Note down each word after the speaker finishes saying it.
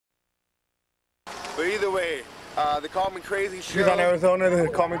But either way, the Call Me Crazy Show. Here's on Arizona, the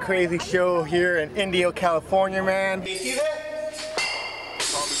Call Me Crazy Show here in Indio, California, man. Do you see that?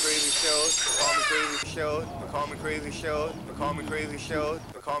 Call Me Crazy Show, the Call Me Crazy Show, the Call Me Crazy Show, the Call Me Crazy Show,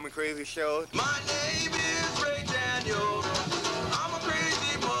 the Call Me Crazy Show. My name is Ray Daniel. I'm a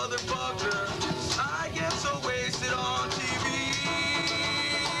crazy motherfucker. I get so wasted on TV.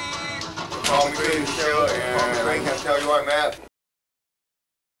 The Call Me Crazy Show, and I can't tell you what I'm at.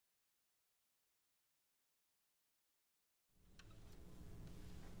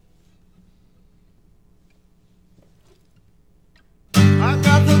 I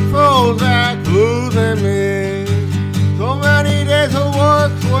got the Prozac blues in me. So many days of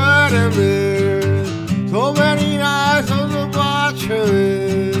work, sweat and beer. So many nights of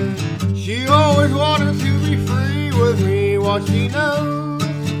debauchery. She always wanted to be free with me. What she knows,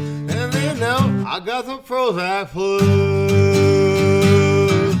 and they know I got the Prozac flu.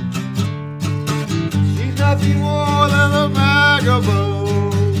 She's nothing more than a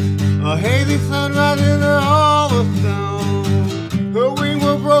vagabond, a hazy sunrise in her hollow stone. Her wings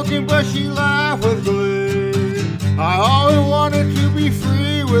were broken, but she laughed with glee. I always wanted to be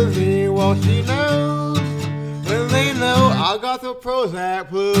free with me. Well, she knows, and they know I got the Prozac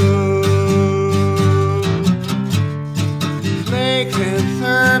blues. Snakes and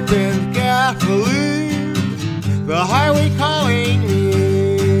serpents, gasoline, the highway calling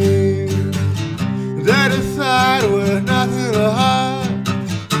me. Dead inside with nothing to hide.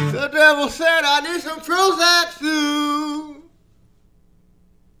 The devil said I need some Prozac too.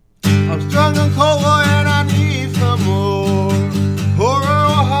 I'm strung on cola and I need some more. Horror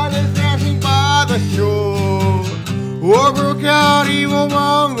heartless dancing by the shore. War broke out even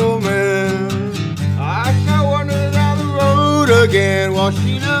among the men. I shall wander down the road again. While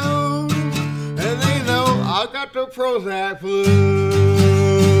she knows, and they know I got the Prozac flu.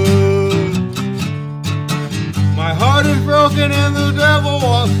 My heart is broken and the devil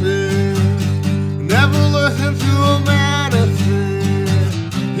wants it. Never listen to a man of sin.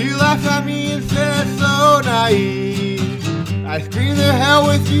 He laughed at me and said so naive. I screamed the hell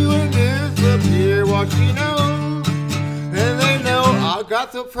with you and disappear. While she knows, and they know I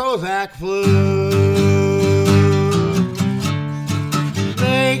got the Prozac flu.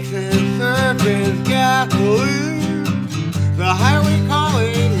 Snakes and serpents, gasoline, the highway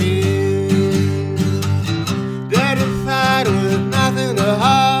calling me. Dead inside with nothing to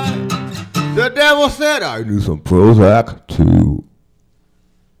hide. The devil said I need some Prozac too.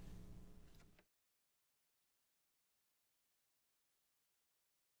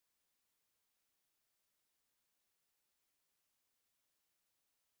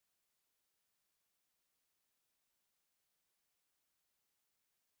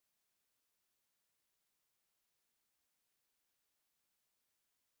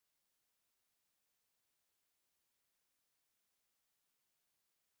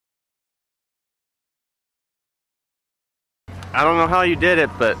 I don't know how you did it,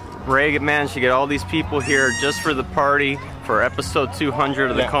 but Ray managed to get all these people here just for the party for episode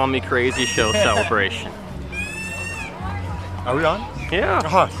 200 of the Call Me Crazy Show celebration. Are we on? Yeah.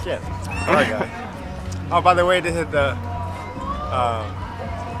 Oh, shit. Alright, guys. Oh, by the way, this is the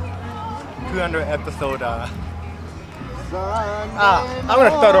 200 episode. I'm gonna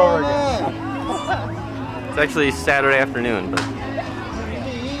start over again. It's actually Saturday afternoon, but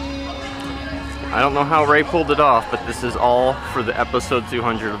I don't know how Ray pulled it off, but this is all for the episode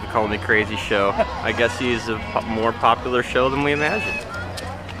 200 of the Call Me Crazy Show. I guess he's a more popular show than we imagined.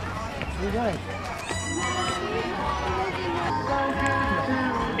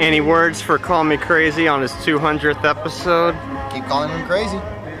 Any words for Call Me Crazy on his 200th episode? Keep calling him crazy.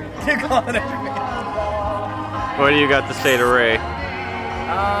 Keep calling him crazy. What do you got to say to Ray?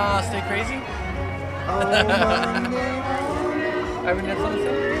 Stay crazy. I mean, that's what I'm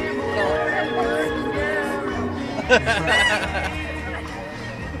saying.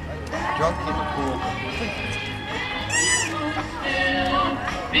 Drunk, keep it cool.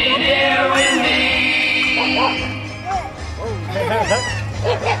 Be here with me.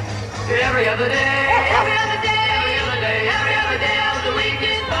 Every other day, every other day, every other day, every other day of the week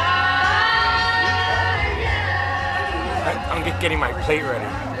is fine. Yeah. I'm just getting my plate ready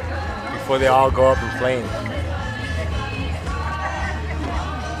before they all go up in flames.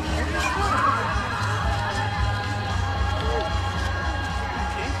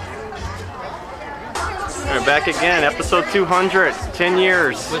 We're back again, episode 200, 10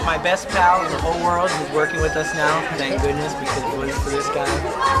 years. With my best pal in the whole world who's working with us now, thank goodness, because if it wasn't for this guy, I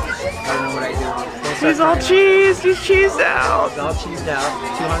don't know what I'd do. He's all cheesed, he's cheesed out. He's all cheesed out.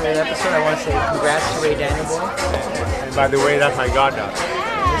 200th episode, I want to say congrats to Ray Daniel Boy. And by the way, that's my goddaughter.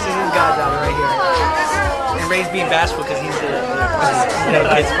 This is his the Godfather right here. And Ray's being bashful because he's at a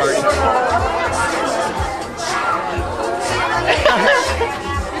kid's party.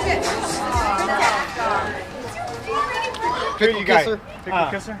 Here you guys. Pickle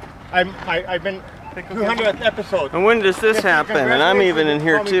kisser? I've been 200th episode. And when does this happen? And I'm even in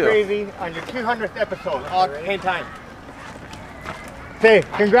here Call Me too. Crazy on your 200th episode. Same time. Say,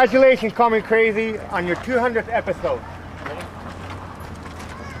 congratulations, Call Me Crazy on your 200th episode.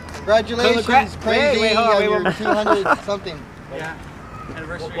 Congratulations, Crazy, wait, hold on, on wait, your wait. 200 something. Yeah.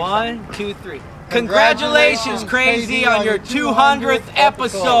 1, 2, 3. Congratulations, Crazy, on your 200th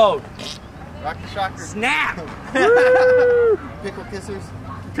episode. Rock the shocker. Snap! Pickle kissers.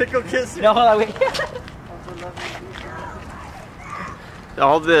 Pickle kisser. No, hold on, wait.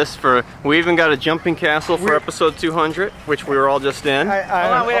 All this for, we even got a jumping castle for episode 200, which we were all just in. Hold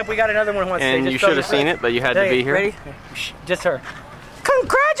on, wait up. We got another one who wants to say. And Just you throw should have your- seen it, but you had to Hey, be here. Ready? Shh, just her.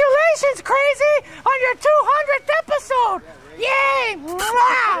 Congratulations, Crazy, on your 200th episode! Yay!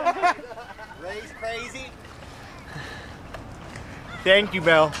 Mwah! Ray's crazy. Thank you,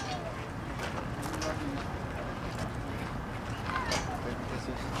 Mel.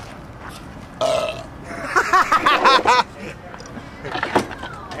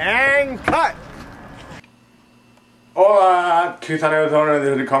 And cut. Hola, Tucson, Arizona. This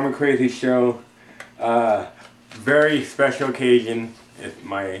is the Call Me Crazy show. Very special occasion. It's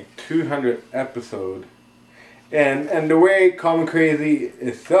my 200th episode. And the way Call Me Crazy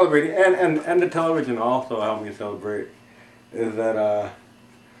is celebrated, and the television also helped me celebrate, is that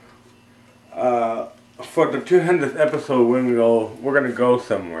for the 200th episode we're gonna go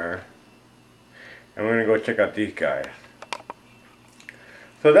somewhere. And we're gonna go check out these guys.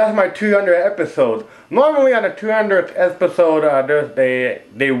 So that's my 200th episode. Normally on the 200th episode,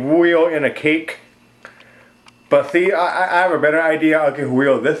 they wheel in a cake. But see, I have a better idea. I can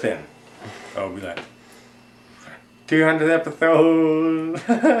wheel this in. Oh, be like 200th episode.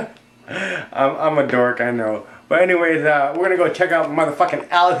 I'm a dork, I know. But anyways, we're gonna go check out motherfucking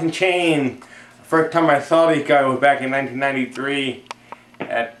Alice in Chains. First time I saw these guys was back in 1993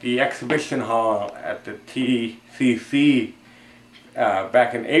 at the exhibition hall at the TCC.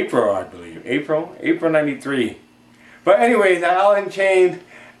 Back in April, I believe. April 93. But anyways, Alice in Chains,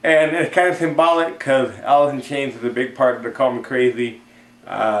 and it's kind of symbolic because Alice in Chains is a big part of the Call Me Crazy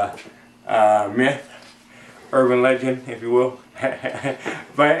myth, urban legend, if you will.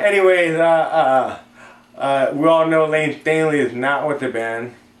 But anyways, we all know Lane Stanley is not with the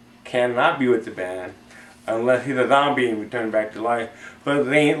band, cannot be with the band, unless he's a zombie and returned back to life. But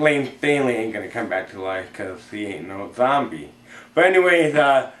Lane Stanley ain't gonna come back to life because he ain't no zombie. But anyways,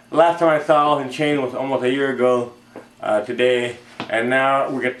 last time I saw Alice in Chains was almost a year ago today, and now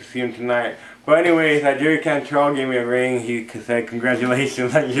we get to see him tonight. But anyways, Jerry Cantrell gave me a ring. He said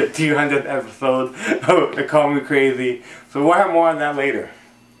congratulations on your 200th episode of the Call Me Crazy. So we'll have more on that later.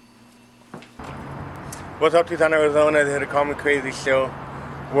 What's up, Tucson, Arizona? This is the Call Me Crazy show.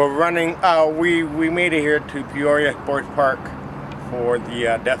 We're running, we made it here to Peoria Sports Park for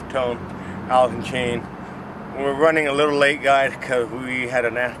the Deftone Alice in Chains. We're running a little late, guys, because we had a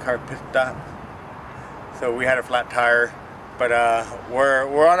NASCAR pit stop. So we had a flat tire, but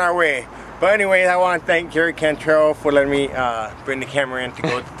we're on our way. But anyways, I want to thank Jerry Cantrell for letting me bring the camera in to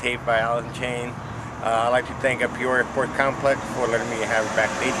go to tape by Alice in Chains. I'd like to thank Peoria Sports Complex for letting me have a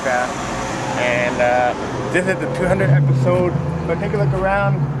backstage pass. And this is the 200th episode. So take a look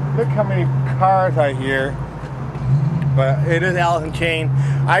around. Look how many cars are here. But it is Alice in Chains.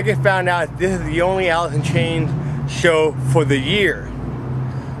 I just found out this is the only Alice in Chains show for the year.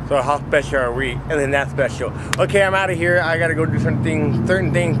 So how special are we? And then that's special. Okay, I'm out of here. I gotta go do certain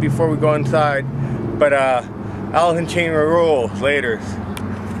things before we go inside. But Alice in Chains rules later. We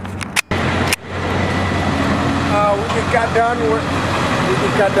just got done with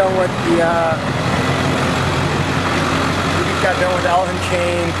the Alice in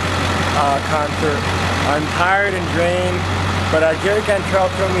Chains concert. I'm tired and drained, but Jerry Cantrell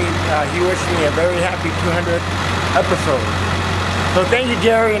told me he wished me a very happy 200th episode. So thank you,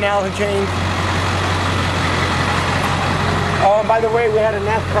 Jerry and Alice in Chains. Oh, and by the way, we had a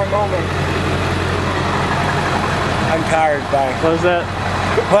NASCAR moment. I'm tired, bye. What was that?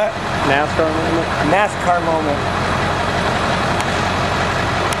 What? NASCAR moment? A NASCAR moment.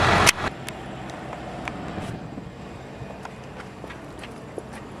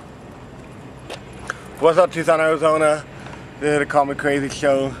 What's up, Tucson, Arizona? This is the Call Me Crazy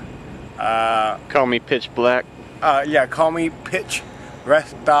show. Call me Pitch Black. Yeah, call me Pitch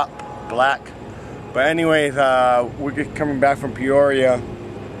Rest Stop Black. But anyways, we're just coming back from Peoria.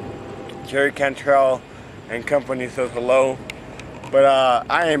 Jerry Cantrell and company says hello. But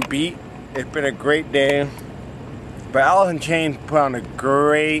I am beat. It's been a great day. But Alice in Chains put on a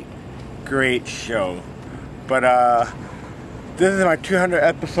great show. But this is my 200th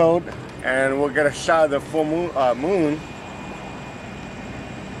episode, and we'll get a shot of the full moon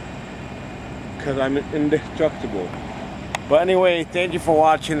because I'm indestructible. But anyway, thank you for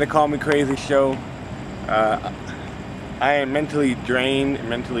watching the Call Me Crazy show. I am mentally drained,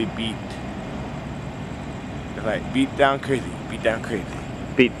 mentally beat. It's like beat down crazy, beat down crazy.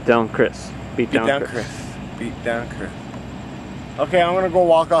 Beat down Chris. Beat down Chris. Beat down Chris. Okay, I'm gonna go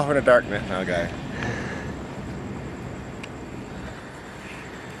walk off in the darkness now, guys.